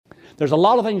There's a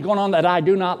lot of things going on that I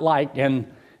do not like. And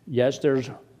yes,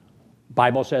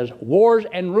 Bible says wars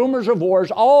and rumors of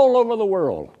wars all over the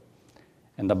world.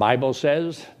 And the Bible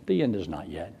says the end is not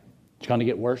yet. It's going to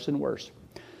get worse and worse.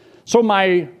 So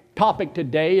my topic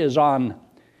today is on,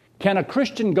 can a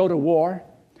Christian go to war?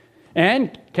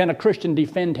 And can a Christian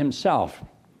defend himself?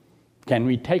 Can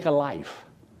we take a life?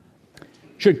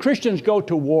 Should Christians go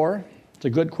to war? It's a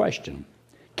good question.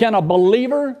 Can a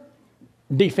believer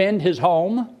defend his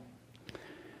home?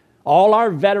 All our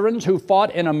veterans who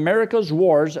fought in America's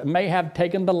wars may have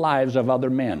taken the lives of other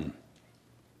men.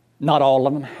 Not all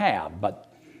of them have,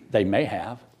 but they may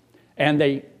have, and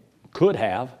they could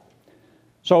have.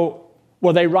 So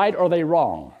were they right or they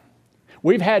wrong?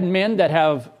 We've had men that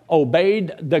have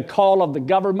obeyed the call of the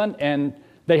government, and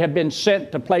they have been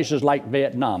sent to places like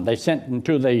Vietnam. They sent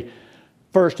into the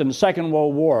First and Second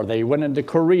World War. They went into the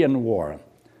Korean War,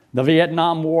 the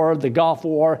Vietnam War, the Gulf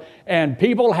War, and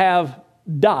people have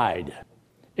died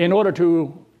in order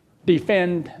to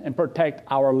defend and protect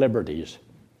our liberties.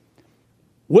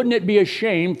 Wouldn't it be a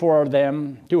shame for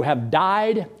them to have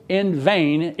died in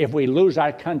vain if we lose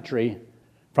our country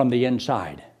from the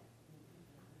inside?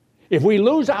 If we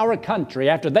lose our country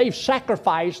after they've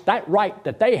sacrificed that right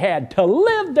that they had to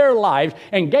live their lives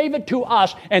and gave it to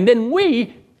us, and then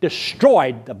we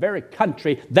destroyed the very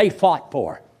country they fought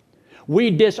for.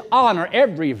 We dishonor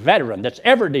every veteran that's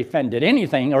ever defended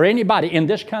anything or anybody in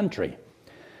this country.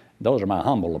 Those are my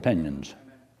humble opinions.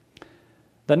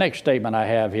 The next statement I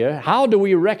have here, how do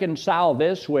we reconcile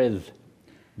this with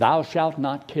thou shalt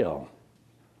not kill?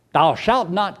 Thou shalt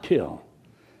not kill.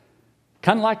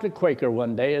 Kind of like the Quaker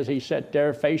one day as he sat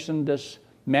there facing this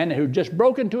man who just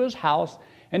broke into his house,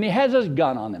 and he has his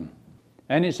gun on him.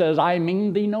 And he says, I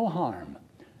mean thee no harm,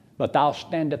 but thou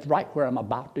standeth right where I'm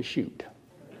about to shoot.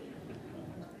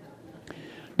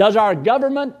 Does our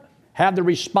government have the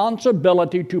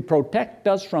responsibility to protect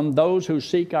us from those who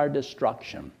seek our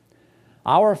destruction?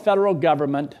 Our federal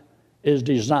government is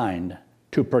designed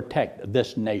to protect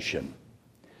this nation,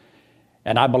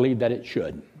 and I believe that it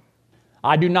should.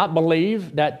 I do not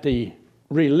believe that the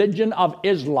religion of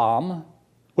Islam,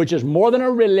 which is more than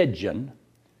a religion,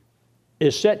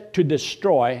 is set to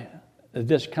destroy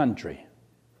this country.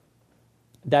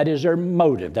 That is their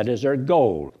motive. That is their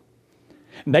goal.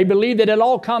 And they believe that it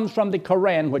all comes from the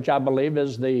Quran, which I believe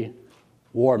is the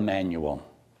war manual.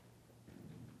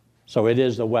 So it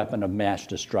is the weapon of mass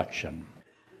destruction.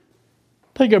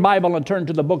 Take your Bible and turn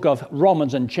to the book of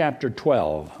Romans in chapter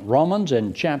 12. Romans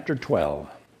in chapter 12.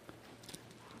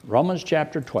 Romans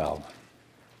chapter 12.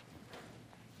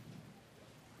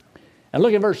 And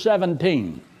look at verse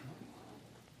 17.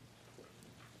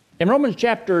 In Romans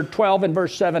chapter 12 and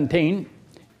verse 17,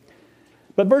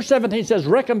 but verse 17 says,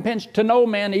 recompense to no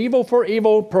man evil for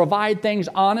evil, provide things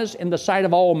honest in the sight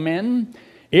of all men,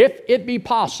 if it be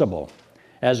possible.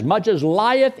 As much as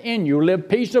lieth in you, live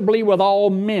peaceably with all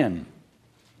men,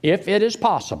 if it is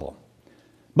possible.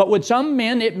 But with some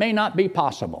men it may not be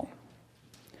possible.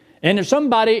 And if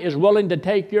somebody is willing to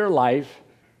take your life,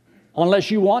 unless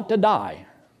you want to die,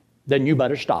 then you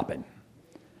better stop it.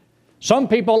 Some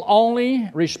people only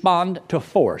respond to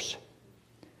force.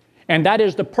 And that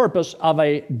is the purpose of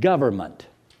a government,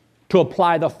 to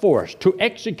apply the force, to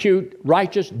execute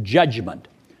righteous judgment,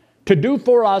 to do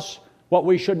for us what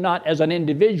we should not as an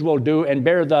individual do and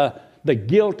bear the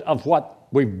guilt of what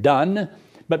we've done,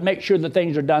 but make sure that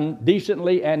things are done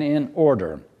decently and in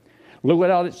order. Look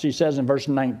what else he says in verse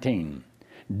 19.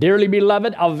 Dearly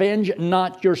beloved, avenge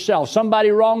not yourself. Somebody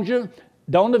wrongs you,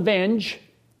 don't avenge.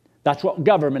 That's what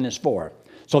government is for.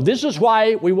 So this is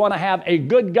why we want to have a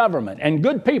good government and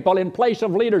good people in place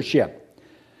of leadership.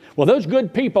 Well, those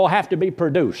good people have to be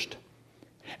produced.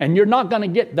 And you're not going to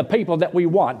get the people that we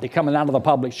want to coming out of the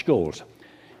public schools.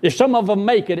 If some of them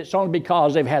make it, it's only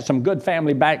because they've had some good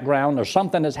family background or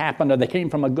something has happened or they came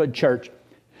from a good church.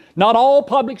 Not all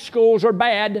public schools are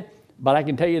bad, but I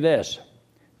can tell you this.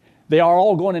 They are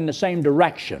all going in the same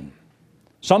direction.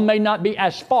 Some may not be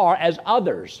as far as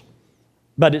others,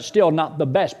 but it's still not the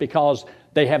best because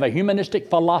they have a humanistic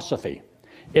philosophy.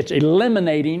 It's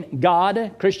eliminating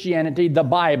God, Christianity, the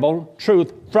Bible,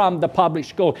 truth from the public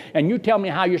school. And you tell me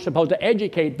how you're supposed to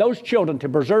educate those children to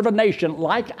preserve a nation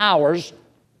like ours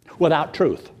without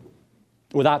truth,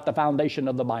 without the foundation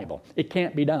of the Bible. It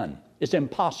can't be done. It's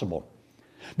impossible.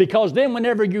 Because then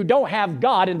whenever you don't have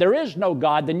God and there is no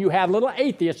God, then you have little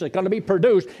atheists that are going to be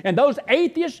produced. And those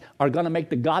atheists are going to make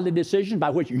the godly decisions by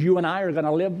which you and I are going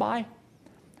to live by?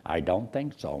 I don't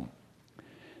think so.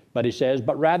 But he says,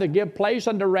 but rather give place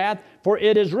unto wrath, for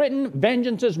it is written,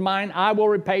 vengeance is mine, I will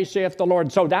repay, saith the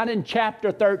Lord. So down in chapter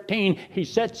 13, he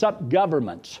sets up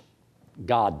governments.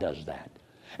 God does that.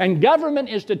 And government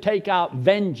is to take out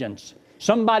vengeance.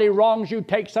 Somebody wrongs you,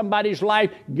 take somebody's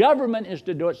life. Government is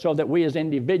to do it so that we as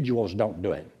individuals don't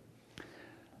do it.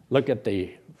 Look at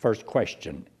the first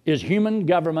question. Is human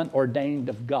government ordained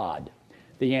of God?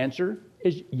 The answer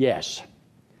is yes.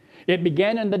 It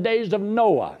began in the days of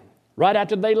Noah, right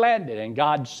after they landed, and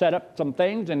God set up some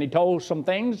things, and he told some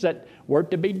things that were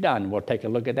to be done. We'll take a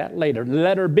look at that later.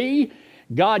 Letter B,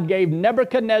 God gave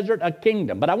Nebuchadnezzar a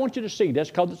kingdom. But I want you to see this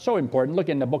because it's so important. Look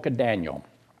in the book of Daniel.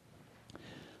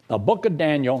 The book of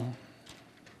Daniel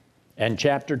and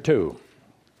chapter 2.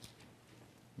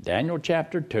 Daniel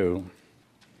chapter 2.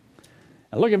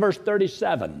 And look at verse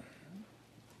 37.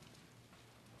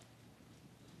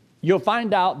 You'll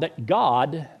find out that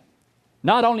God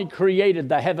not only created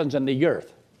the heavens and the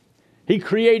earth, he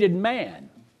created man.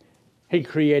 He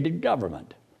created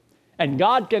government. And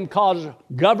God can cause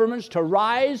governments to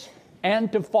rise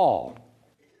and to fall.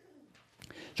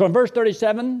 So in verse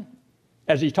 37,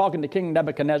 as he's talking to King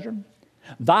Nebuchadnezzar,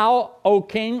 thou, O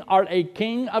king, art a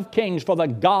king of kings, for the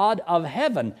God of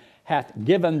heaven hath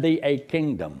given thee a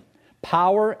kingdom,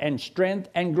 power and strength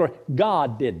and glory.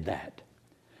 God did that.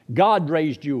 God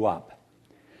raised you up.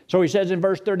 So he says in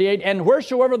verse 38, and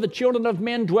wheresoever the children of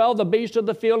men dwell, the beasts of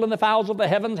the field and the fowls of the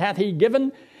heavens hath he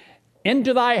given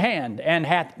into thy hand, and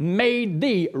hath made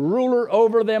thee ruler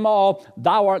over them all.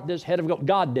 Thou art this head of gold.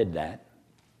 God did that.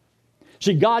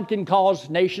 See, God can cause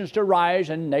nations to rise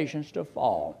and nations to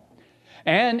fall.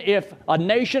 And if a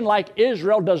nation like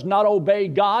Israel does not obey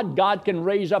God, God can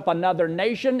raise up another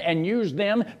nation and use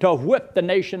them to whip the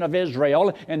nation of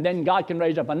Israel. And then God can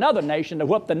raise up another nation to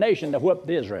whip the nation to whip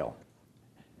Israel.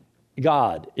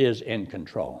 God is in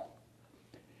control.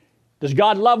 Does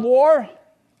God love war?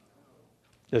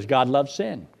 Does God love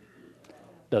sin?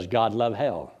 Does God love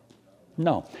hell?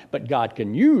 No. But God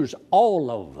can use all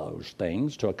of those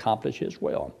things to accomplish his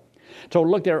will. So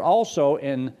look there also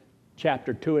in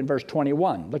chapter 2 and verse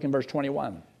 21. Look in verse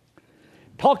 21.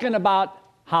 Talking about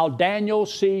how Daniel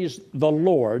sees the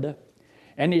Lord.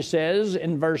 And he says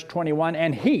in verse 21,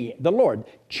 and he, the Lord,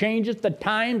 changeth the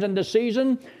times and the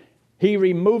season. He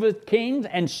removeth kings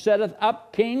and setteth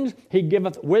up kings. He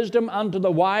giveth wisdom unto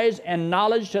the wise and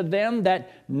knowledge to them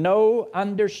that know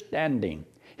understanding.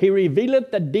 He revealeth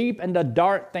the deep and the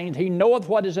dark things. He knoweth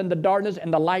what is in the darkness,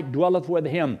 and the light dwelleth with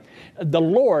him. The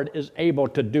Lord is able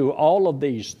to do all of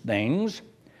these things.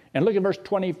 And look at verse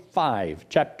 25,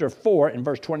 chapter 4 and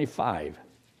verse 25.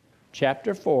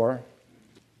 Chapter 4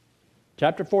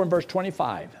 and verse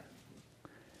 25.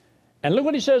 And look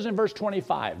what he says in verse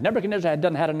 25. Nebuchadnezzar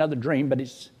had another dream, but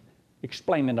he's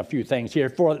explaining a few things here.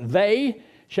 For they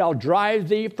shall drive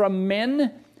thee from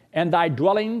men, and thy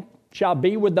dwelling shall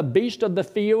be with the beasts of the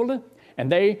field,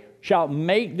 and they shall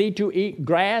make thee to eat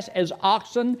grass as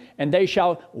oxen, and they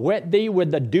shall wet thee with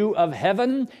the dew of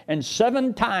heaven, and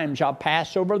 7 times shall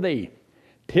pass over thee,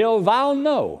 till thou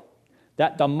know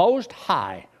that the Most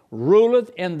High ruleth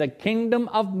in the kingdom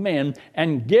of men,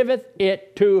 and giveth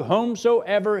it to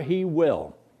whomsoever he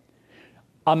will.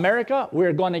 America,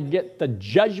 we're going to get the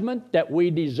judgment that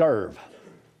we deserve.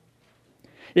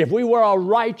 If we were a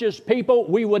righteous people,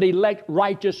 we would elect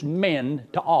righteous men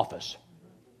to office.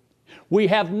 We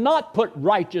have not put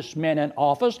righteous men in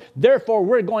office, therefore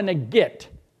we're going to get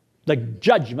the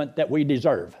judgment that we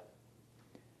deserve.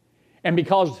 And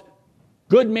because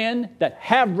good men that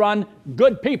have run,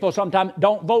 good people sometimes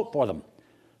don't vote for them.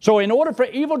 So in order for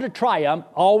evil to triumph,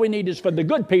 all we need is for the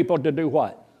good people to do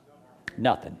what?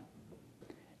 Nothing.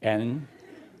 And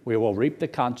we will reap the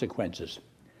consequences.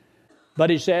 But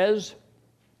he says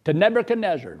to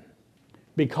Nebuchadnezzar,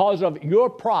 because of your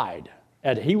pride,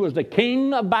 and he was the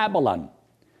king of Babylon,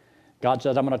 God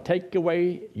says, I'm going to take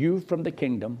away you from the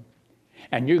kingdom,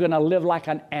 and you're going to live like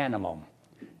an animal.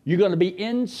 You're going to be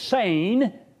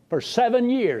insane for 7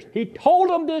 years. He told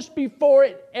him this before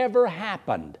it ever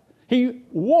happened. He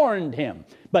warned him,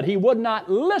 but he would not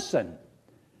listen.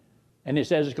 And he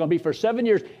says it's going to be for 7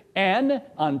 years, and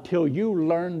until you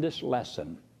learn this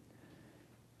lesson.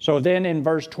 So then in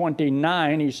verse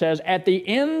 29, he says, at the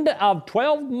end of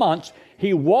 12 months,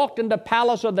 he walked in the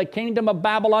palace of the kingdom of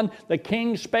Babylon. The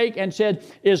king spake and said,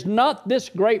 is not this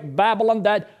great Babylon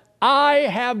that I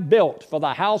have built for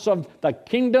the house of the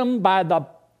kingdom by the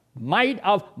might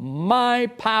of my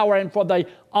power and for the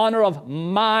honor of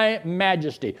my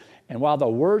majesty? And while the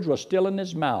words were still in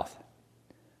his mouth,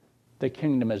 the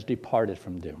kingdom has departed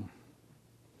from them.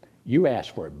 You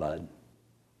asked for it, bud.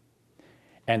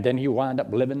 And then he wound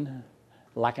up living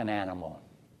like an animal.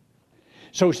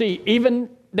 So see, even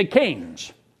the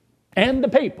kings and the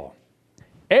people,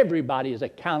 everybody is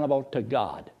accountable to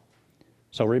God.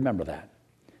 So remember that.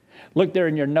 Look there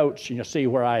in your notes and you'll see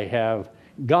where I have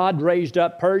God raised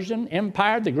up Persian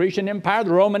Empire, the Grecian Empire,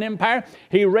 the Roman Empire.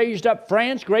 He raised up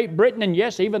France, Great Britain, and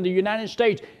yes, even the United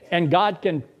States. And God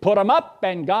can put them up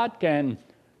and God can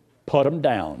put them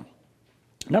down.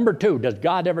 Number two, does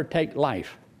God ever take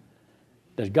life?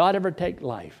 Does God ever take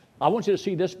life? I want you to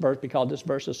see this verse because this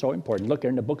verse is so important. Look here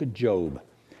in the book of Job.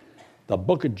 The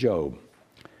book of Job.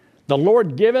 The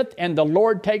Lord giveth and the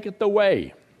Lord taketh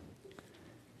away.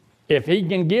 If He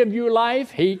can give you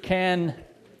life, He can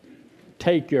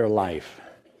take your life.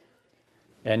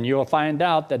 And you'll find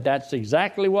out that that's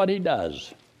exactly what He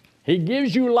does. He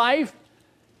gives you life,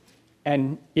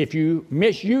 and if you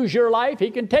misuse your life, He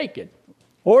can take it,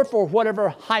 or for whatever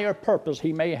higher purpose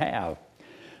He may have.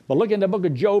 But look in the book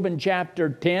of Job in chapter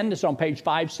 10. It's on page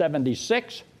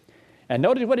 576. And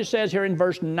notice what it says here in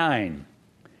verse 9.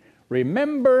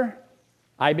 Remember,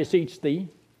 I beseech thee,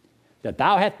 that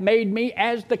thou hast made me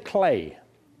as the clay,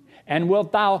 and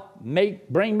wilt thou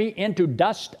bring me into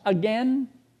dust again?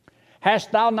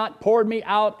 Hast thou not poured me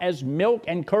out as milk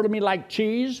and curdled me like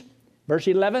cheese? Verse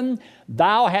 11,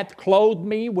 thou hast clothed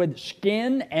me with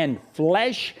skin and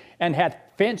flesh, and hath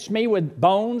fenced me with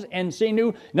bones and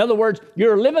sinew. In other words,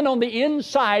 you're living on the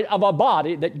inside of a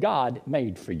body that God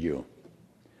made for you.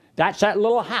 That's that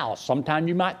little house. Sometimes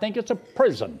you might think it's a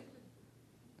prison.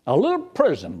 A little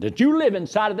prison that you live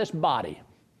inside of this body.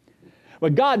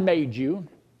 Well, God made you,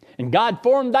 and God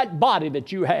formed that body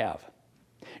that you have.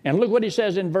 And look what He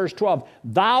says in verse 12.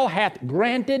 Thou hast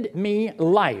granted me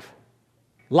life.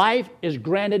 Life is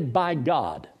granted by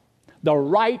God. The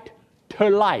right to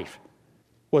life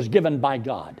was given by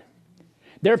God.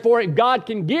 Therefore, if God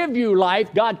can give you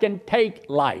life, God can take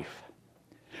life.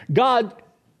 God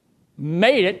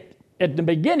made it at the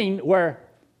beginning where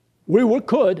we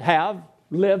could have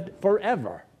lived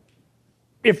forever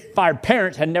if our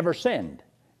parents had never sinned,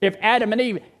 if Adam and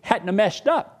Eve hadn't messed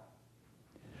up.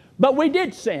 But we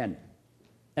did sin,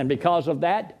 and because of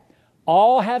that,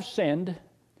 all have sinned,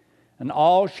 and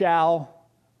all shall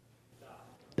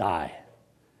die.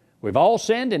 We've all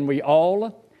sinned, and we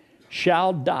all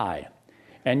shall die.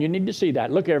 And you need to see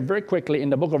that. Look here very quickly in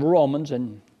the book of Romans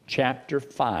in chapter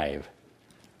 5.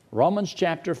 Romans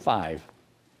chapter 5.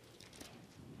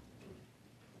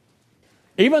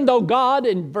 Even though God,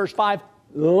 in verse 5,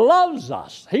 loves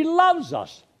us, He loves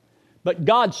us, but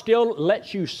God still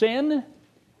lets you sin,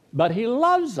 but He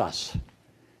loves us.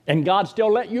 And God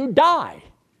still let you die.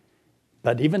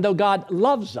 But even though God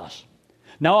loves us.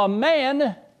 Now a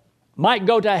man might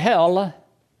go to hell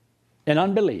in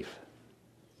unbelief,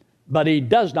 but he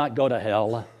does not go to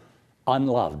hell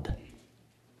unloved.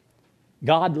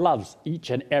 God loves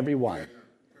each and every one.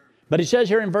 But He says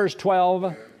here in verse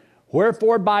 12,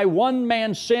 wherefore by one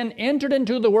man sin entered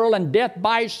into the world, and death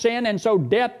by sin, and so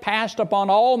death passed upon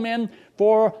all men,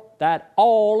 for that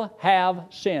all have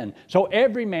sinned. So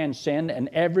every man sinned, and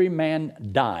every man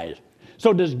dies.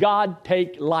 So does God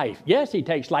take life? Yes, He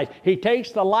takes life. He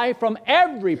takes the life from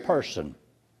every person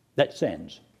that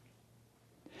sins.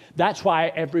 That's why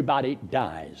everybody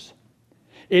dies.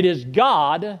 It is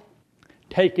God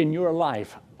taking your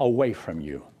life away from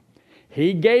you.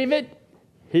 He gave it,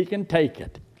 He can take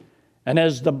it. And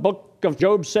as the book of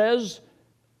Job says,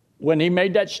 when he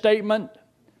made that statement,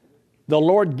 the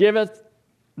Lord giveth,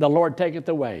 the Lord taketh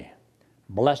away.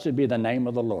 Blessed be the name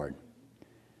of the Lord.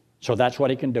 So that's what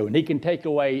He can do. And He can take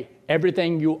away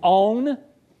everything you own.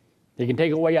 He can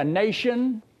take away a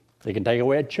nation. He can take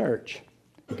away a church.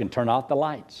 He can turn off the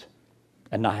lights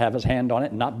and not have His hand on it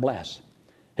and not bless.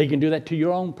 He can do that to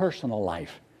your own personal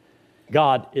life.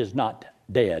 God is not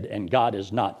dead, and God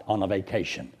is not on a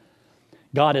vacation.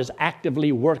 God is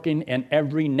actively working in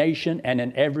every nation and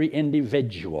in every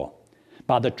individual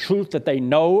by the truth that they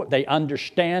know, they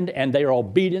understand, and their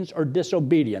obedience or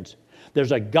disobedience.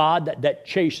 There's a God that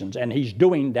chastens, and He's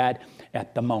doing that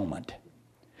at the moment.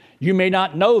 You may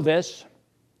not know this,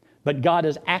 but God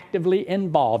is actively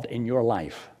involved in your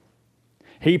life.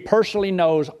 He personally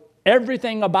knows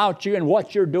everything about you and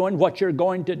what you're doing, what you're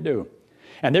going to do.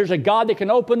 And there's a God that can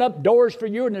open up doors for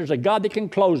you, and there's a God that can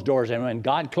close doors. And when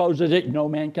God closes it, no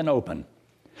man can open.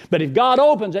 But if God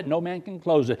opens it, no man can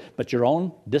close it. But your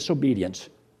own disobedience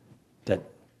that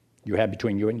you have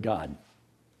between you and God.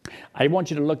 I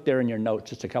want you to look there in your notes,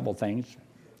 just a couple things.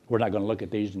 We're not going to look at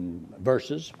these in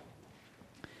verses.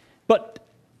 But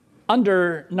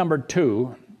under number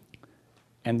 2,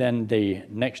 and then the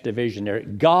next division there,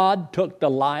 God took the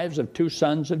lives of 2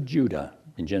 sons of Judah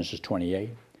in Genesis 28.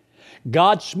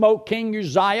 God smote King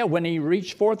Uzziah when he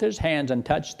reached forth his hands and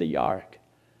touched the ark.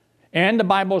 And the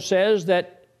Bible says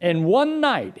that in one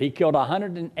night he killed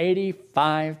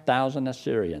 185,000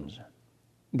 Assyrians.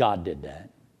 God did that.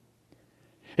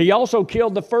 He also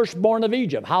killed the firstborn of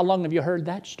Egypt. How long have you heard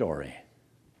that story?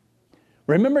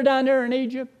 Remember down there in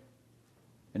Egypt?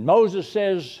 And Moses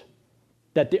says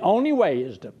that the only way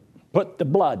is to put the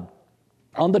blood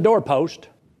on the doorpost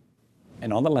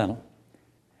and on the lintel.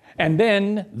 And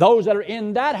then those that are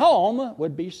in that home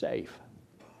would be safe.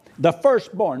 The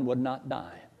firstborn would not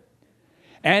die.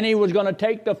 And he was going to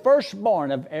take the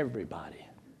firstborn of everybody.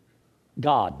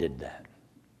 God did that.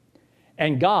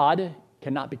 And God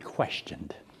cannot be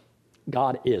questioned.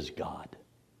 God is God.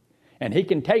 And he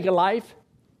can take a life.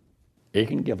 He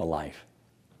can give a life.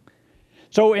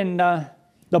 So in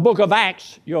the book of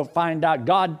Acts, you'll find out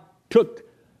God took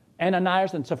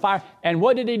Ananias and Sapphira, and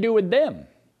what did he do with them?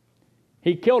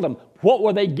 He killed them. What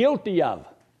were they guilty of?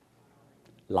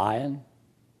 Lying.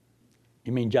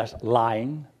 You mean just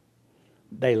lying?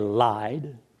 They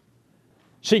lied.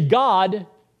 See, God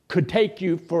could take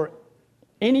you for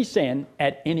any sin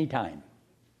at any time.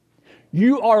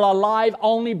 You are alive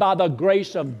only by the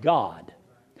grace of God,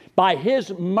 by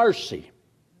His mercy.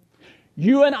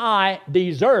 You and I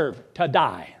deserve to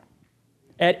die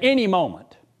at any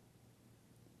moment.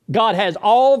 God has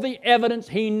all the evidence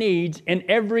He needs in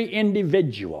every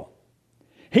individual.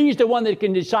 He's the one that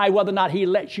can decide whether or not He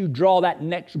lets you draw that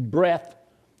next breath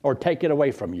or take it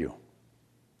away from you.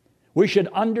 We should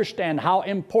understand how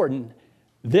important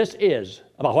this is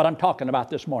about what I'm talking about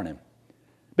this morning,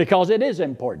 because it is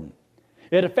important.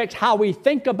 It affects how we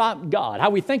think about God, how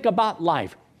we think about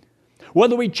life,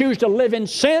 whether we choose to live in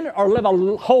sin or live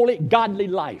a holy, godly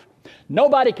life.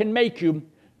 Nobody can make you,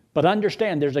 but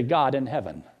understand there's a God in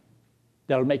heaven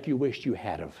that'll make you wish you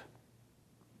had of,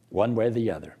 one way or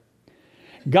the other.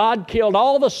 God killed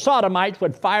all the Sodomites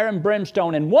with fire and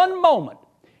brimstone in one moment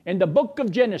in the book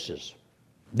of Genesis.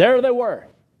 There they were.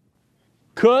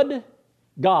 Could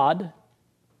God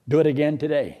do it again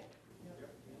today?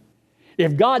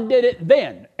 If God did it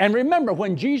then, and remember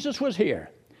when Jesus was here,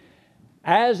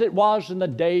 as it was in the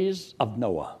days of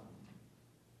Noah,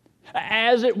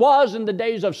 as it was in the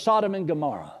days of Sodom and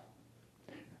Gomorrah.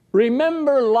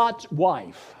 Remember Lot's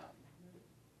wife.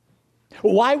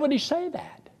 Why would he say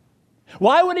that?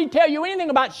 Why would he tell you anything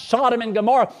about Sodom and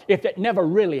Gomorrah if it never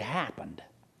really happened?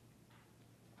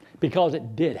 Because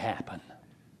it did happen.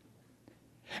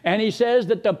 And he says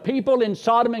that the people in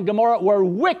Sodom and Gomorrah were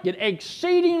wicked,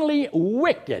 exceedingly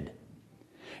wicked.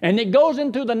 And it goes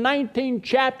into the 19th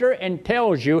chapter and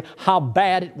tells you how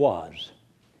bad it was.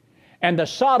 And the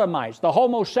Sodomites, the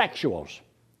homosexuals,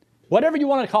 whatever you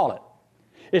want to call it,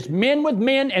 it's men with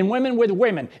men and women with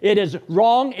women. It is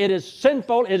wrong, it is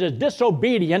sinful, it is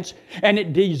disobedience, and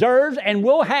it deserves and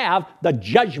will have the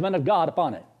judgment of God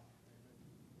upon it.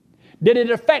 Did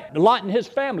it affect Lot and his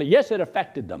family? Yes, it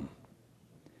affected them.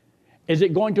 Is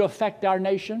it going to affect our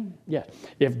nation? Yes.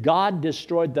 If God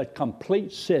destroyed the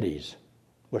complete cities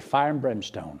with fire and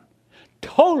brimstone,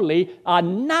 totally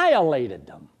annihilated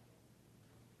them,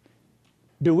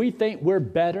 do we think we're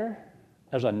better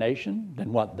as a nation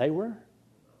than what they were?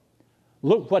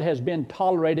 Look what has been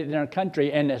tolerated in our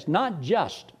country, and it's not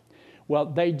just, well,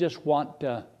 they just want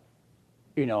to,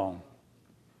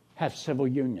 have civil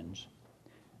unions.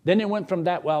 Then it went from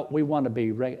that, well, we want to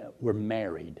be, we're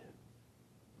married.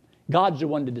 God's the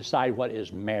one to decide what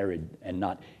is married and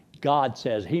not. God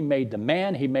says He made the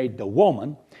man, He made the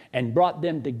woman, and brought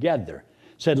them together.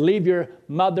 Said, leave your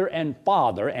mother and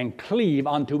father and cleave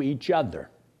unto each other.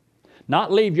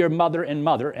 Not leave your mother and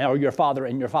mother, or your father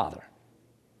and your father.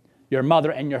 Your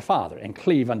mother and your father, and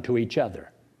cleave unto each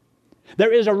other.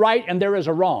 There is a right and there is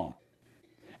a wrong.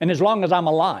 And as long as I'm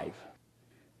alive,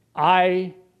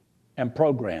 I am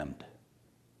programmed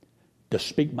to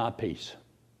speak my piece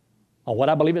on what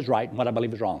I believe is right and what I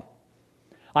believe is wrong.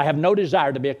 I have no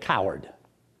desire to be a coward.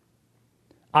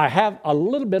 I have a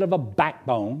little bit of a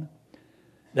backbone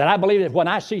that I believe that when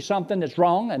I see something that's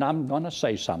wrong, and I'm going to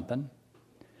say something,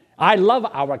 I love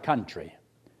our country,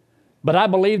 but I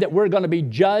believe that we're going to be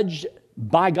judged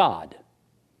by God,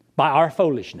 by our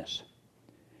foolishness.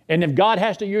 And if God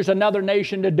has to use another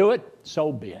nation to do it,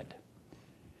 so be it.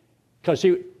 Because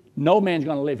see, no man's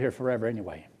going to live here forever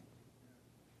anyway.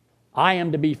 I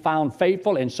am to be found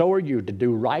faithful, and so are you, to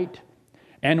do right.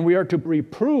 And we are to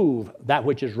reprove that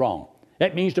which is wrong.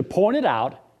 That means to point it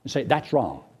out and say, that's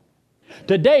wrong.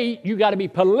 Today, you got to be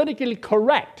politically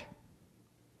correct.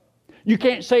 You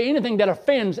can't say anything that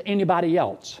offends anybody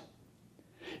else.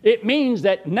 It means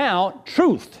that now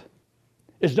truth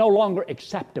is no longer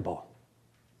acceptable,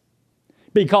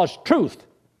 because truth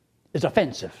is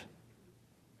offensive.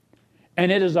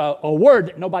 And it is a word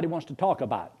that nobody wants to talk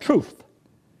about, truth.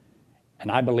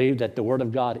 And I believe that the Word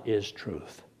of God is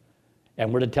truth.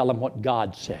 And we're to tell them what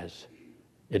God says.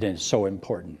 It is so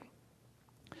important.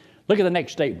 Look at the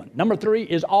next statement. Number 3,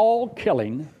 is all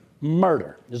killing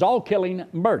murder? Is all killing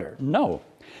murder? No.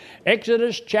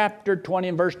 Exodus chapter 20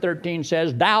 and verse 13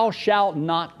 says, thou shalt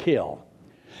not kill.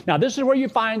 Now this is where you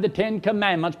find the 10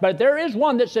 commandments, but there is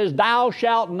one that says, thou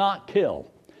shalt not kill.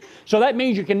 So that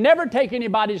means you can never take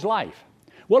anybody's life.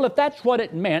 Well, if that's what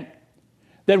it meant,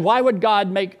 then why would God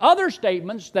make other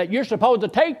statements that you're supposed to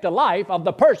take the life of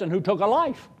the person who took a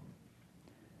life?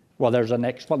 Well, there's an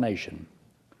explanation.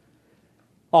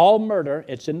 All murder,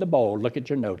 it's in the bold, look at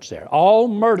your notes there. All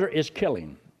murder is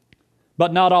killing,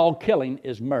 but not all killing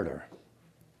is murder.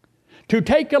 To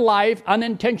take a life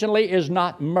unintentionally is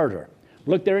not murder.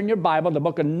 Look there in your Bible, the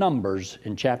book of Numbers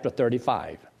in chapter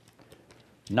 35.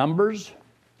 Numbers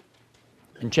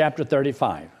in chapter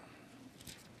 35.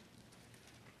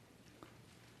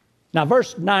 Now,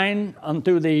 verse 9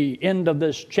 unto the end of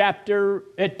this chapter,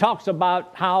 it talks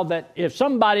about how that if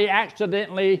somebody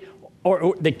accidentally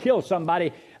or they kill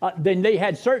somebody, then they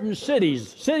had certain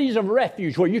cities of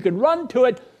refuge where you could run to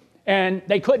it and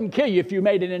they couldn't kill you if you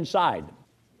made it inside.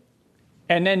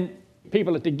 And then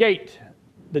people at the gate,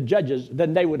 the judges,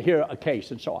 then they would hear a case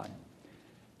and so on.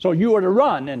 So you were to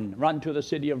run to the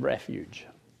city of refuge.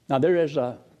 Now there is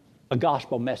a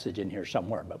gospel message in here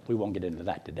somewhere, but we won't get into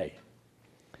that today.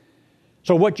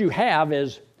 So what you have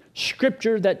is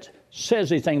scripture that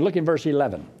says these things. Look in verse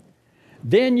 11.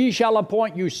 Then ye shall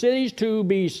appoint you cities to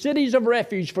be cities of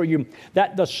refuge for you,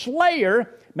 that the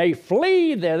slayer may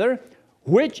flee thither,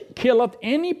 which killeth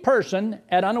any person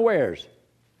at unawares.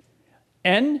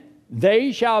 And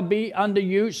they shall be unto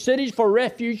you cities for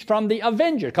refuge from the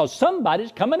avenger, because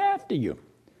somebody's coming after you.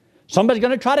 Somebody's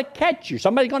going to try to catch you.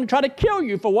 Somebody's going to try to kill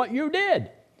you for what you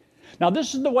did. Now,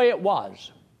 this is the way it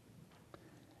was.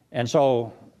 And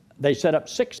so they set up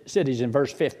 6 cities in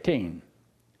verse 15.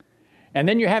 And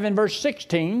then you have in verse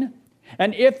 16,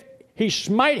 and if he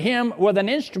smite him with an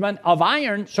instrument of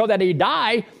iron so that he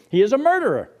die, he is a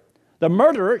murderer. The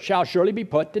murderer shall surely be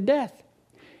put to death.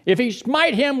 If he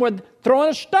smite him with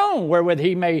throwing a stone wherewith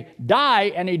he may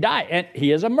die, and he die, and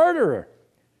he is a murderer.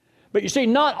 But you see,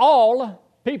 not all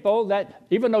people that,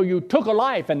 even though you took a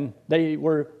life and they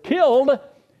were killed,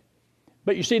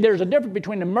 but you see, there's a difference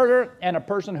between a murderer and a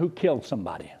person who killed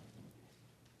somebody.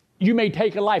 You may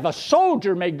take a life. A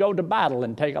soldier may go to battle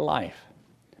and take a life,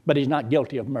 but he's not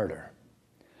guilty of murder.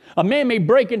 A man may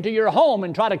break into your home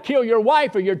and try to kill your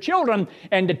wife or your children,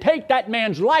 and to take that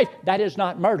man's life, that is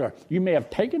not murder. You may have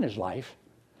taken his life,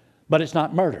 but it's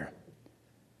not murder.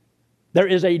 There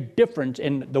is a difference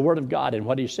in the Word of God and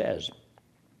what He says,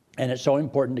 and it's so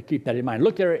important to keep that in mind.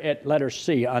 Look there at letter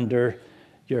C under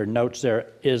your notes. There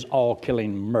is all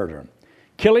killing murder.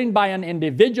 Killing by an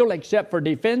individual except for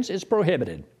defense is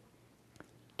prohibited.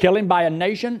 Killing by a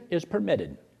nation is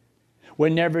permitted.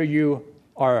 Whenever you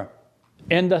are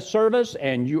in the service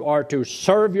and you are to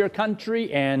serve your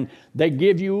country and they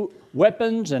give you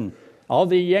weapons and all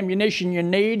the ammunition you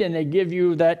need, and they give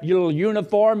you that little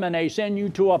uniform and they send you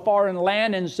to a foreign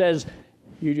land and says,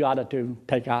 you got to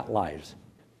take out lives.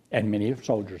 And many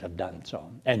soldiers have done so.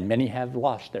 And many have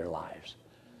lost their lives.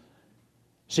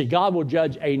 See, God will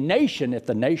judge a nation if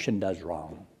the nation does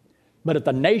wrong. But if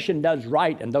the nation does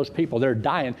right and those people, they're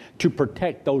dying to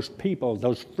protect those people,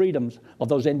 those freedoms of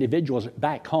those individuals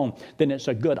back home, then it's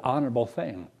a good, honorable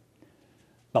thing.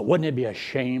 But wouldn't it be a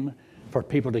shame for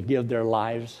people to give their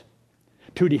lives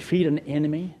to defeat an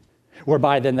enemy,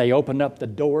 whereby then they open up the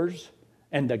doors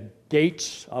and the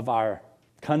gates of our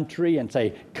country and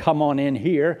say, come on in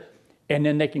here, and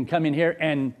then they can come in here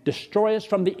and destroy us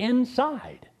from the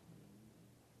inside.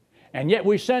 And yet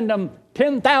we send them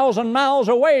 10,000 miles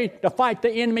away to fight the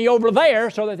enemy over there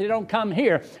so that they don't come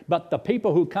here. But the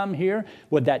people who come here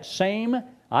with that same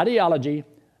ideology,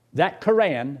 that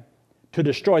Quran, to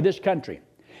destroy this country.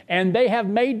 And they have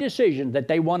made decisions that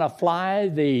they want to fly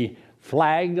the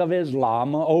flag of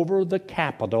Islam over the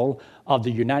capital of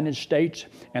the United States,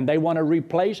 and they want to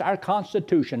replace our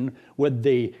Constitution with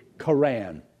the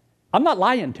Quran. I'm not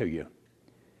lying to you.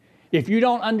 If you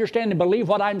don't understand and believe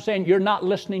what I'm saying, you're not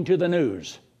listening to the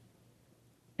news.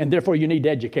 And therefore you need to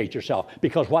educate yourself,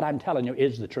 because what I'm telling you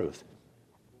is the truth.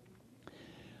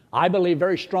 I believe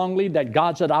very strongly that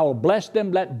God said, I will bless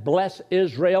them that bless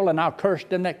Israel, and I'll curse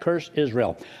them that curse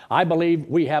Israel. I believe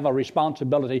we have a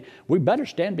responsibility. We better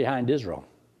stand behind Israel.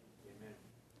 Amen.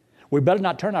 We better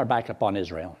not turn our back upon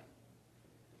Israel.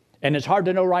 And it's hard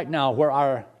to know right now where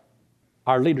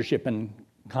our leadership in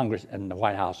Congress and the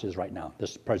White House is right now,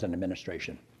 this present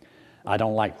administration. I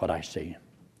don't like what I see.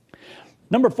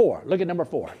 Number 4, look at number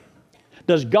 4.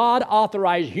 Does God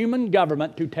authorize human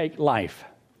government to take life?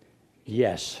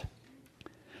 Yes.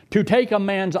 To take a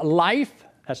man's life,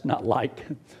 that's not like.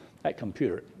 That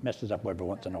computer messes up every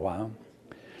once in a while.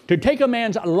 To take a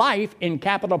man's life in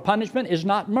capital punishment is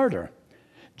not murder.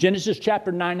 Genesis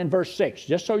chapter 9 and verse 6.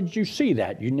 Just so you see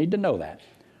that, you need to know that.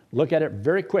 Look at it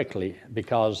very quickly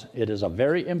because it is a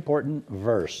very important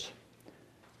verse.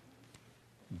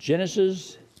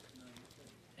 Genesis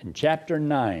in chapter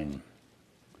 9.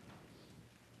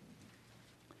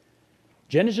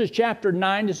 Genesis chapter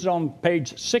 9, this is on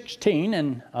page 16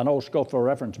 in an old Scofield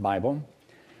Reference Bible.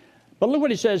 But look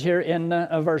what he says here in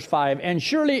verse 5. And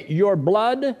surely your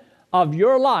blood of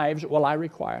your lives will I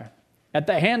require. At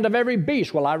the hand of every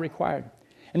beast will I require.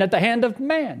 And at the hand of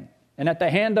man. And at the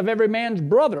hand of every man's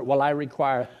brother will I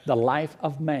require the life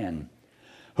of man.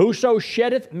 Whoso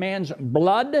sheddeth man's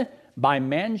blood, by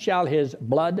man shall his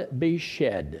blood be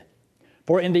shed.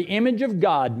 For in the image of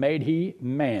God made he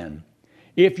man.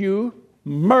 If you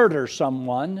murder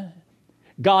someone,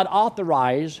 God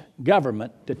authorized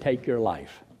government to take your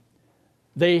life.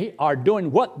 They are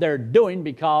doing what they're doing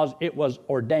because it was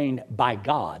ordained by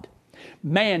God.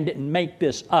 Man didn't make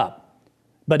this up,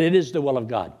 but it is the will of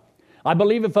God. I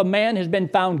believe if a man has been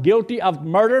found guilty of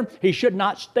murder, he should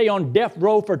not stay on death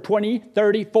row for 20,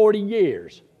 30, 40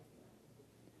 years.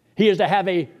 He is to have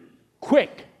a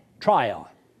quick trial.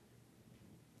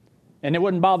 And it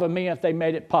wouldn't bother me if they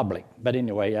made it public. But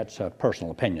anyway, that's a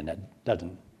personal opinion.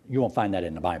 You won't find that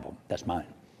in the Bible. That's mine.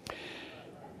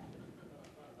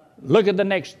 Look at the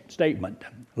next statement.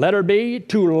 Letter B,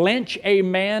 to lynch a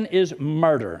man is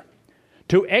murder.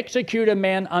 To execute a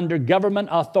man under government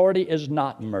authority is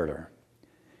not murder.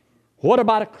 What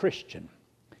about a Christian?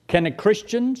 Can a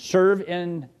Christian serve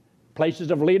in places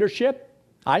of leadership?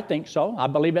 I think so. I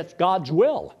believe it's God's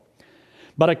will.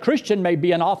 But a Christian may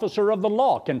be an officer of the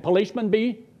law. Can policemen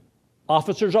be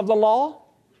officers of the law?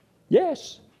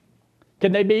 Yes.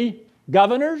 Can they be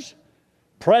governors,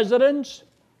 presidents,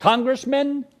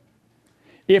 congressmen?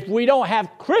 If we don't have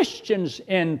Christians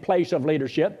in place of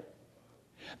leadership,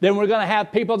 then we're going to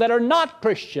have people that are not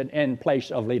Christian in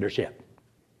place of leadership.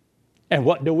 And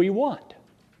what do we want?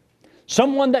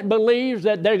 Someone that believes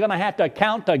that they're going to have to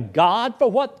account to God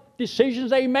for what decisions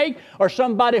they make, or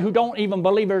somebody who don't even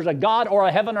believe there's a God or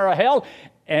a heaven or a hell,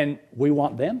 and we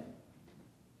want them?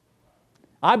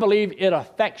 I believe it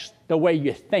affects the way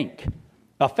you think,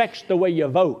 affects the way you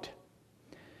vote.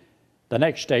 The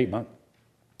next statement,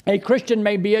 a Christian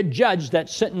may be a judge that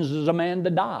sentences a man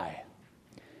to die,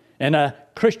 and a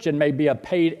Christian may be a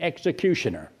paid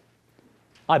executioner.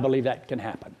 I believe that can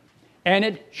happen, and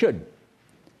it should.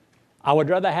 I would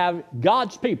rather have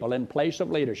God's people in place of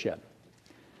leadership.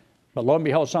 But lo and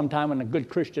behold, sometime when a good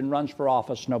Christian runs for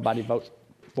office, nobody votes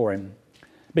for him.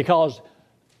 Because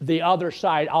the other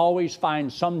side always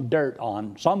finds some dirt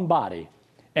on somebody.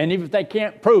 And even if they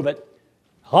can't prove it,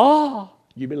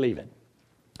 you believe it.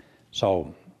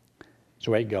 So, that's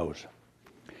the way it goes.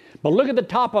 But look at the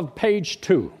top of page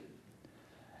 2,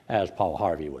 as Paul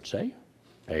Harvey would say.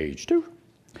 Page 2.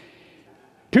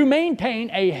 To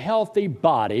maintain a healthy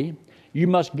body, you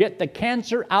must get the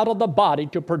cancer out of the body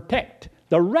to protect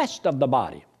the rest of the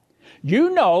body. You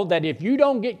know that if you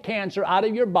don't get cancer out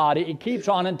of your body, it keeps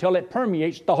on until it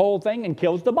permeates the whole thing and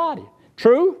kills the body.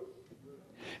 True?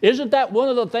 Isn't that one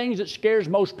of the things that scares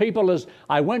most people? Is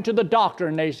I went to the doctor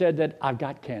and they said that I've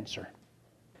got cancer.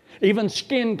 Even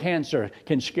skin cancer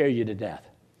can scare you to death.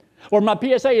 Or my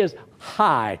PSA is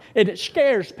high, and it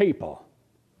scares people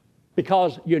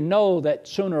because you know that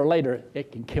sooner or later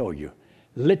it can kill you,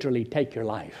 literally take your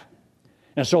life.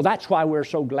 And so that's why we're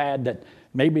so glad that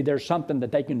maybe there's something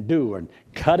that they can do and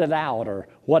cut it out or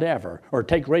whatever, or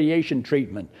take radiation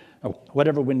treatment or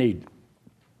whatever we need.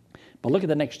 But look at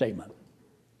the next statement.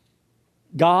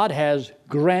 God has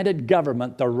granted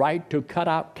government the right to cut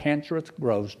out cancerous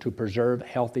growths to preserve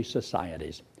healthy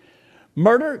societies.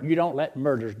 Murder, you don't let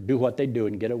murderers do what they do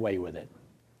and get away with it,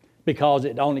 because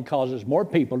it only causes more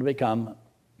people to become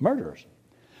murderers.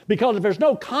 Because if there's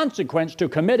no consequence to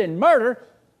committing murder,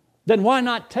 then why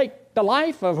not take the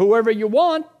life of whoever you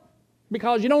want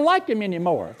because you don't like him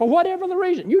anymore? For whatever the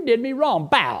reason. You did me wrong.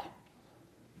 Bow.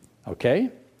 Okay?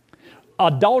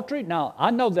 Adultery. Now, I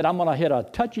know that I'm going to hit a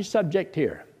touchy subject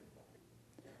here.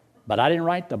 But I didn't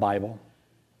write the Bible.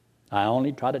 I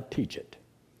only try to teach it.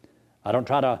 I don't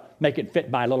try to make it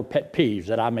fit my little pet peeves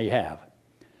that I may have.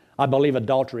 I believe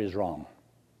adultery is wrong.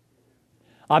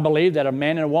 I believe that a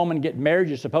man and a woman get married,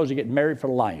 you're supposed to get married for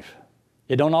life.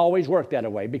 It don't always work that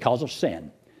way because of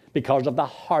sin, because of the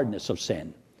hardness of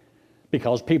sin,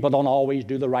 because people don't always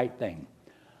do the right thing.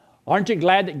 Aren't you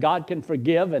glad that God can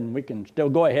forgive and we can still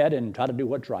go ahead and try to do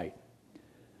what's right?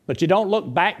 But you don't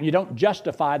look back and you don't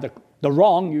justify the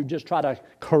wrong. You just try to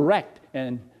correct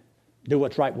and do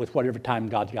what's right with whatever time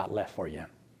God's got left for you.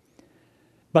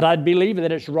 But I believe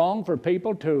that it's wrong for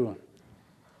people to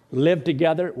live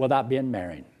together without being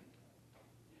married.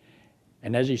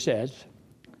 And as he says,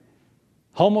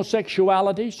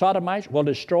 homosexuality, sodomites, will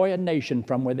destroy a nation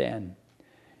from within.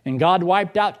 And God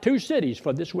wiped out 2 cities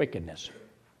for this wickedness.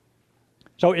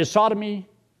 So is sodomy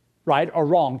right or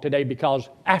wrong today? Because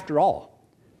after all,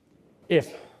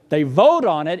 if they vote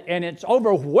on it and it's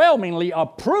overwhelmingly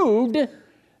approved,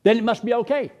 then it must be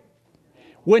okay.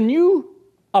 When you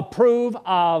approve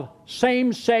of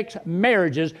same-sex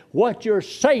marriages, what you're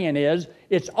saying is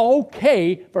it's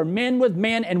okay for men with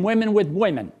men and women with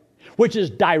women, which is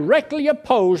directly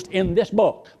opposed in this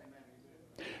book.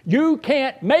 You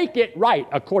can't make it right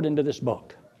according to this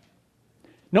book.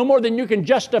 No more than you can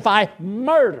justify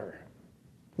murder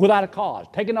without a cause,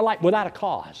 taking a life without a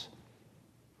cause,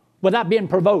 without being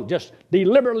provoked, just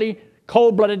deliberately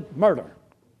cold-blooded murder.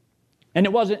 And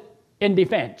it wasn't in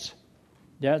defense.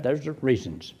 Yeah, there's the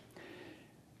reasons.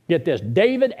 Get this,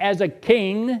 David as a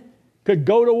king could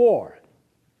go to war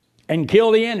and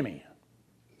kill the enemy,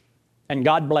 and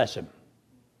God bless him.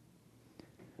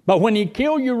 But when he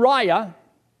killed Uriah,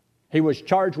 he was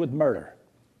charged with murder,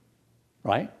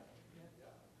 right?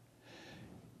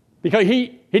 Because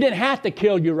he didn't have to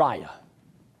kill Uriah.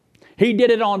 He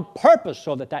did it on purpose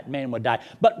so that that man would die.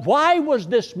 But why was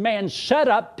this man set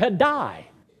up to die?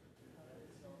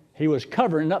 He was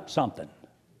covering up something.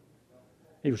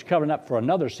 He was covering up for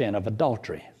another sin of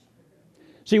adultery.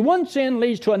 See, one sin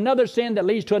leads to another sin that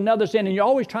leads to another sin, and you're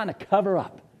always trying to cover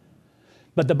up.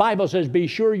 But the Bible says, be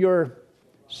sure your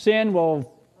sin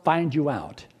will find you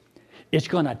out. It's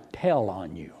going to tell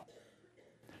on you.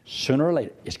 Sooner or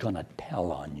later, it's going to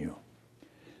tell on you.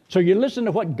 So you listen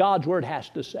to what God's Word has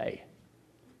to say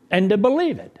and to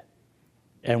believe it.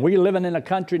 And we're living in a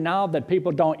country now that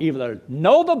people don't either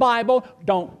know the Bible,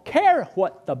 don't care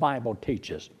what the Bible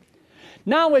teaches.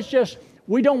 Now it's just,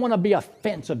 we don't want to be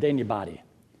offensive to anybody.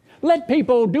 Let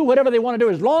people do whatever they want to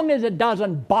do as long as it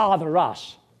doesn't bother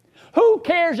us. Who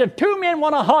cares if 2 men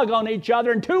want to hug on each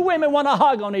other and 2 women want to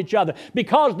hug on each other?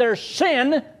 Because their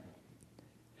sin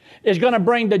is going to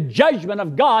bring the judgment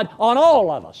of God on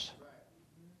all of us.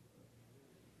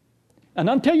 And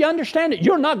until you understand it,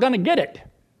 you're not going to get it.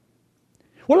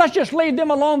 Well, let's just leave them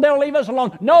alone. They'll leave us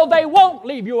alone. No, they won't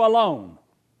leave you alone.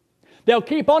 They'll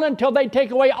keep on until they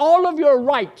take away all of your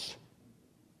rights.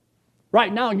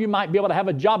 Right now, you might be able to have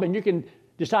a job and you can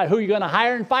decide who you're going to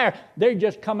hire and fire. They're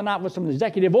just coming out with some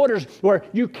executive orders where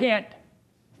you can't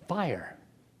fire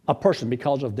a person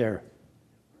because of their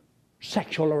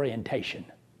sexual orientation.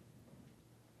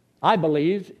 I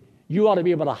believe you ought to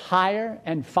be able to hire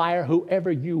and fire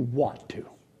whoever you want to.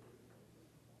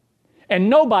 And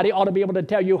nobody ought to be able to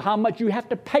tell you how much you have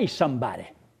to pay somebody.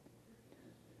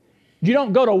 You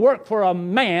don't go to work for a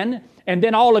man and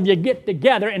then all of you get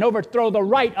together and overthrow the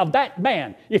right of that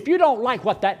man. If you don't like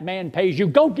what that man pays you,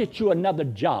 go get you another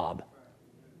job.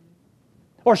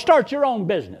 Or start your own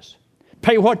business.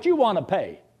 Pay what you want to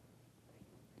pay.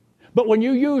 But when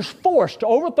you use force to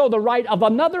overthrow the right of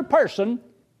another person,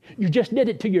 you just did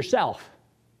it to yourself.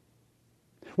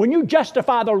 When you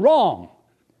justify the wrong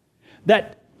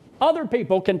that other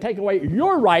people can take away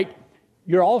your right,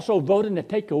 you're also voting to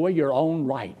take away your own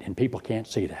right, and people can't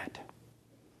see that.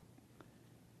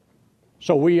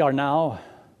 So we are now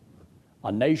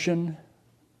a nation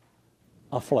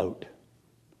afloat.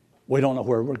 We don't know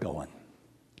where we're going.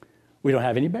 We don't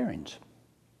have any bearings.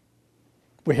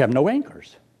 We have no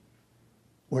anchors.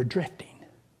 We're drifting.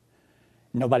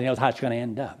 Nobody knows how it's going to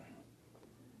end up.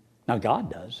 Now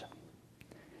God does.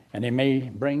 And it may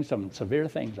bring some severe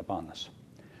things upon us.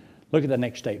 Look at the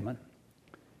next statement.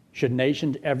 Should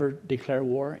nations ever declare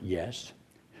war? Yes.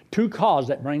 2 causes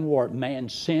that bring war: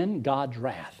 man's sin, God's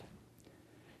wrath.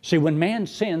 See, when man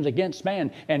sins against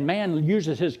man and man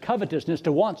uses his covetousness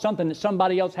to want something that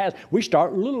somebody else has, we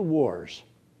start little wars.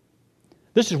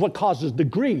 This is what causes the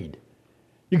greed.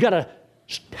 You got to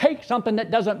take something that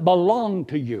doesn't belong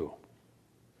to you.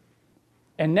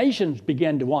 And nations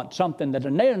begin to want something that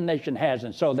another nation has,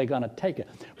 and so they're going to take it.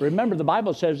 Remember, the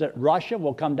Bible says that Russia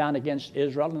will come down against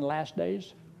Israel in the last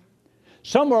days.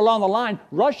 Somewhere along the line,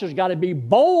 Russia's got to be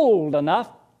bold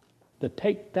enough to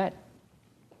take that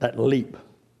leap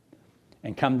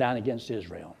and come down against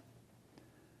Israel.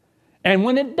 And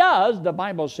when it does, the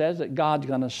Bible says that God's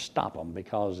going to stop them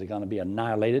because they're going to be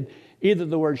annihilated. Either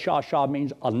the word shah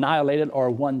means annihilated,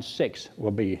 or 1/6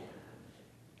 will be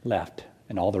left,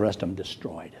 and all the rest of them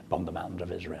destroyed upon the mountains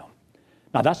of Israel.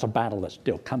 Now that's a battle that's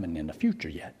still coming in the future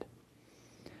yet.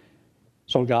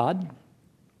 So God,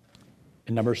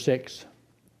 in number 6,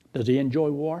 does he enjoy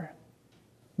war?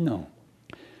 No.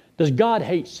 Does God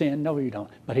hate sin? No, he don't.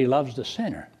 But he loves the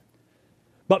sinner.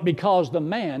 But because the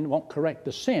man won't correct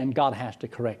the sin, God has to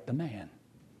correct the man.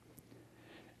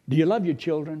 Do you love your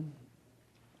children?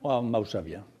 Well, most of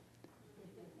you.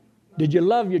 Did you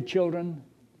love your children?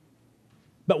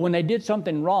 But when they did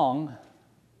something wrong,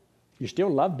 you still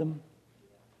loved them.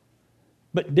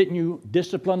 But didn't you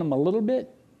discipline them a little bit?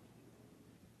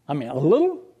 I mean, a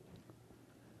little?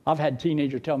 I've had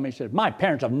teenagers tell me, said, my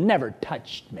parents have never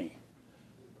touched me.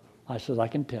 I said, I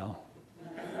can tell.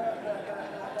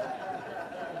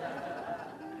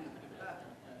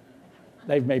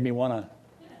 They've made me want to.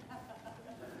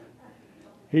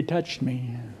 He touched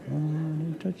me. Oh,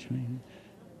 he touched me.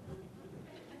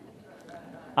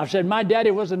 I've said, my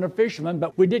daddy wasn't a fisherman,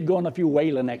 but we did go on a few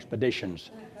whaling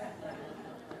expeditions.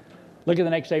 Look at the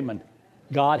next statement.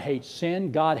 God hates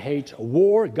sin. God hates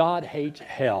war. God hates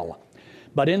hell.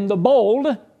 But in the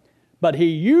bold, but he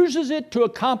uses it to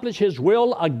accomplish his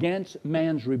will against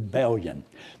man's rebellion.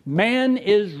 Man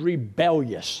is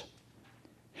rebellious.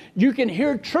 You can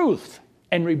hear truth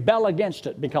and rebel against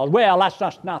it because, well, that's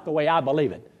just not the way I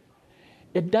believe it.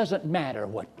 It doesn't matter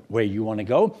what way you want to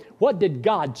go. What did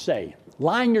God say?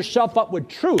 Line yourself up with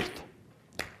truth.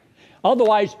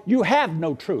 Otherwise, you have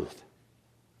no truth.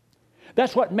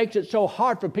 That's what makes it so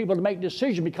hard for people to make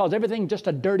decisions, because everything's just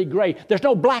a dirty gray. There's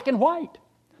no black and white.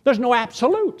 There's no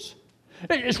absolutes.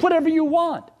 It's whatever you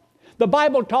want. The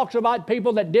Bible talks about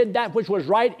people that did that which was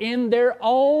right in their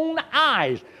own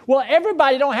eyes. Well,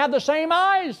 everybody don't have the same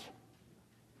eyes.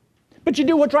 But you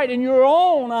do what's right in your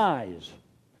own eyes.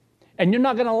 And you're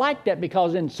not going to like that,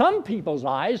 because in some people's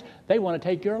eyes, they want to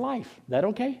take your life. Is that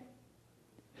okay?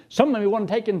 Some of you want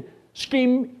to take and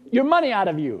scheme your money out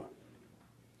of you.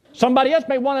 Somebody else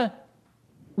may want to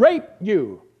rape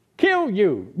you, kill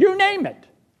you, you name it.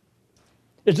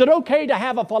 Is it okay to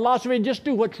have a philosophy, just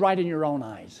do what's right in your own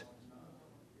eyes?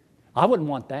 I wouldn't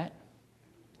want that.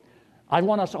 I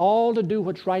want us all to do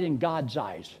what's right in God's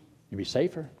eyes. You'll be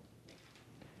safer.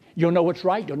 You'll know what's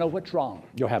right, you'll know what's wrong.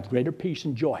 You'll have greater peace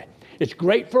and joy. It's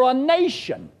great for a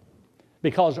nation,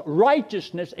 because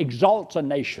righteousness exalts a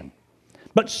nation.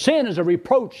 But sin is a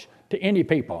reproach to any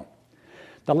people.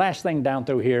 The last thing down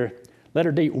through here,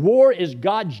 letter D. War is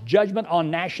God's judgment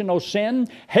on national sin.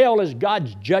 Hell is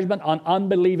God's judgment on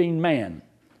unbelieving man.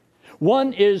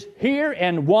 One is here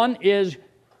and one is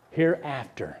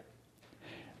hereafter.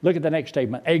 Look at the next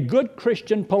statement. A good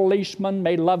Christian policeman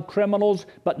may love criminals,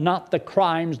 but not the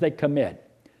crimes they commit.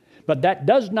 But that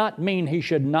does not mean he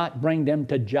should not bring them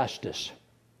to justice.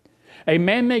 A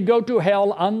man may go to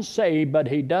hell unsaved, but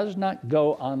he does not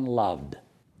go unloved.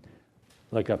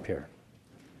 Look up here.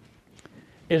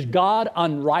 Is God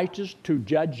unrighteous to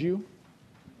judge you?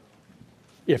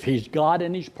 If he's God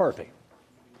and he's perfect.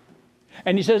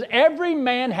 And he says, every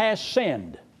man has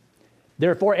sinned.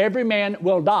 Therefore, every man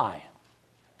will die.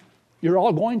 You're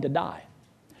all going to die.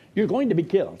 You're going to be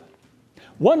killed.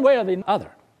 One way or the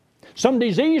other. Some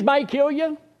disease may kill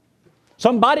you.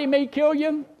 Somebody may kill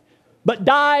you. But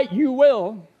die you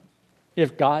will,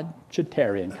 if God should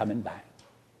tarry in coming back.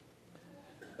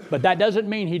 But that doesn't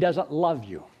mean he doesn't love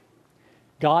you.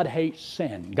 God hates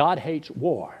sin. God hates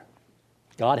war.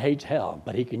 God hates hell.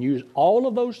 But he can use all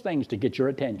of those things to get your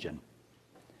attention.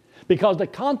 Because the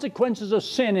consequences of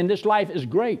sin in this life is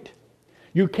great.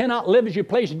 You cannot live as you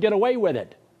please and get away with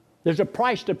it. There's a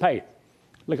price to pay.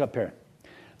 Look up here.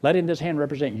 Letting this hand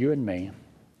represent you and me.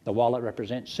 The wallet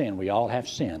represents sin. We all have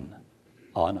sin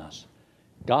on us.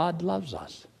 God loves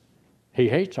us. He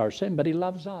hates our sin, but he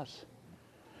loves us.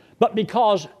 But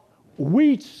because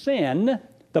we sin,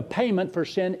 the payment for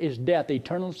sin is death,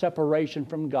 eternal separation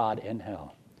from God in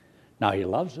hell. Now he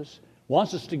loves us,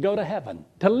 wants us to go to heaven,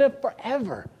 to live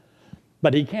forever.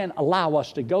 But he can't allow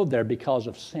us to go there because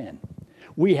of sin.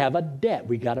 We have a debt.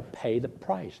 We got to pay the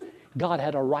price. God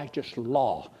had a righteous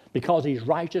law. Because he's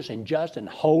righteous and just and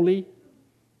holy,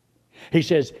 he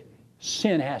says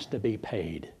sin has to be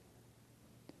paid.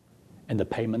 And the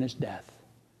payment is death.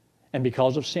 And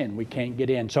because of sin, we can't get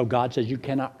in. So God says you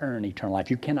cannot earn eternal life.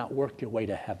 You cannot work your way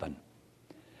to heaven.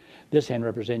 This hand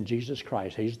represents Jesus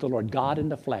Christ. He's the Lord God in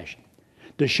the flesh.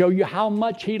 To show you how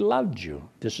much he loved you,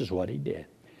 this is what he did.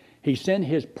 He sent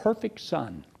his perfect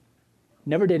son,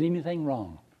 never did anything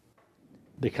wrong,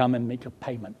 to come and make a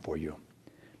payment for you.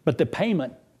 But the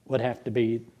payment would have to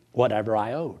be whatever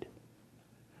I owed.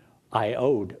 I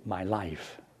owed my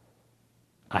life.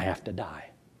 I have to die.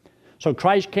 So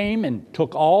Christ came and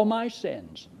took all my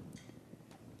sins,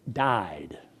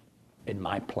 died in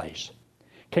my place,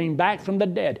 came back from the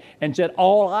dead and said,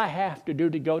 all I have to do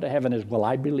to go to heaven is, well,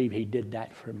 I believe he did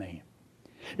that for me.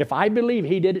 If I believe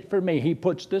he did it for me, he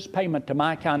puts this payment to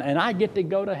my account and I get to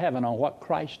go to heaven on what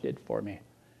Christ did for me.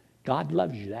 God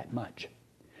loves you that much.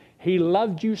 He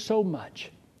loved you so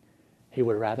much, He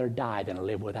would rather die than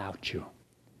live without you.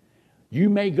 You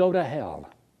may go to hell,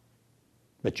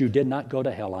 but you did not go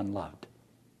to hell unloved.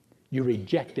 You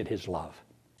rejected His love.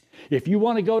 If you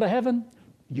want to go to heaven,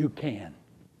 you can.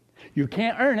 You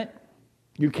can't earn it.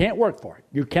 You can't work for it.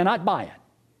 You cannot buy it.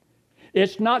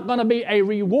 It's not going to be a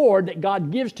reward that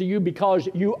God gives to you because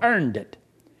you earned it.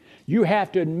 You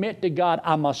have to admit to God,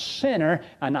 I'm a sinner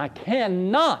and I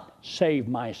cannot save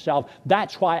myself.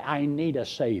 That's why I need a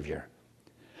Savior.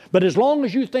 But as long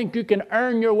as you think you can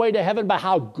earn your way to heaven by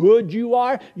how good you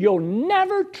are, you'll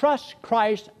never trust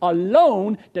Christ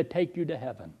alone to take you to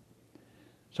heaven.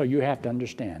 So you have to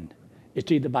understand,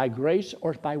 it's either by grace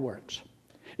or it's by works.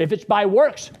 If it's by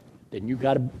works, then you've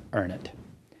got to earn it.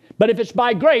 But if it's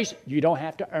by grace, you don't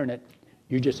have to earn it.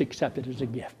 You just accept it as a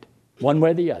gift. One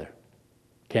way or the other.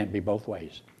 Can't be both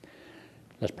ways.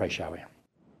 Let's pray, shall we?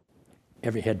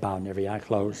 Every head bowed and every eye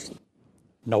closed.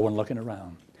 No one looking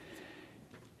around.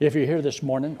 If you're here this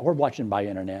morning or watching by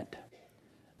internet,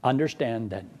 understand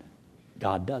that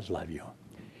God does love you.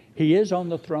 He is on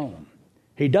the throne.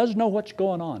 He does know what's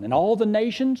going on in all the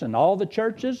nations and all the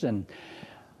churches and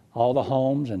all the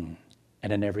homes and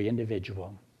in every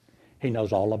individual. He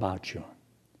knows all about you.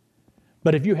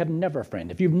 But if you have never,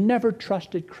 friend, if you've never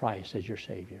trusted Christ as your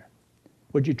Savior,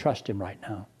 would you trust Him right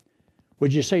now?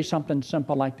 Would you say something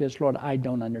simple like this? Lord, I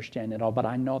don't understand it all, but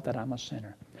I know that I'm a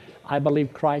sinner. I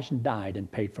believe Christ died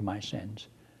and paid for my sins.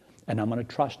 And I'm going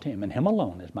to trust Him, and Him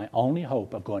alone is my only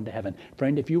hope of going to heaven.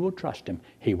 Friend, if you will trust Him,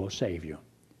 He will save you.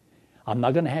 I'm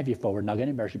not going to have you forward, not going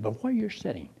to embarrass you, but where you're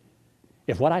sitting,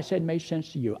 if what I said made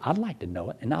sense to you, I'd like to know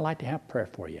it, and I'd like to have prayer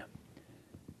for you.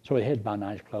 So with heads bowed and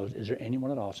eyes closed, is there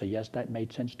anyone at all say, yes, that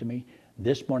made sense to me?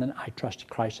 This morning I trusted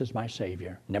Christ as my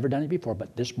Savior. Never done it before,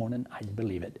 but this morning I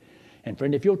believe it. And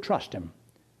friend, if you'll trust Him,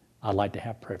 I'd like to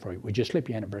have prayer for you. Would you slip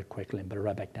your hand up very quickly and put it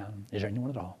right back down? Is there anyone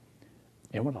at all?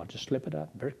 Anyone at all? Just slip it up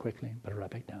very quickly and put it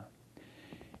right back down.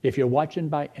 If you're watching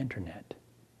by internet,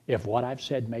 if what I've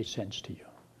said made sense to you,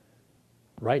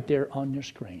 right there on your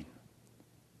screen,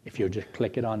 if you'll just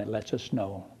click it on, it lets us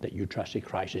know that you trusted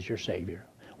Christ as your Savior.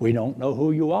 We don't know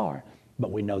who you are,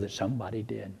 but we know that somebody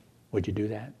did. Would you do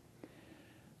that?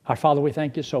 Our Father, we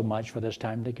thank you so much for this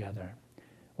time together.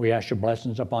 We ask your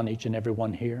blessings upon each and every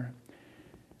one here.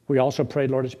 We also pray,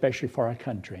 Lord, especially for our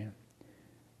country.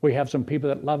 We have some people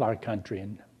that love our country,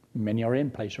 and many are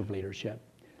in place of leadership.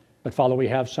 But Father, we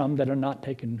have some that are not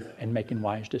taking and making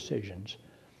wise decisions.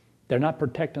 They're not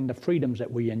protecting the freedoms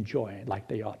that we enjoy like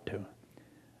they ought to.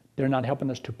 They're not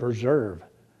helping us to preserve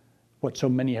what so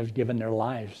many have given their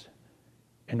lives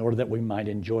in order that we might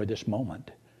enjoy this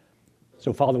moment.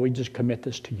 So Father, we just commit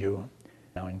this to you.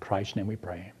 Now in Christ's name we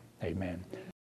pray. Amen.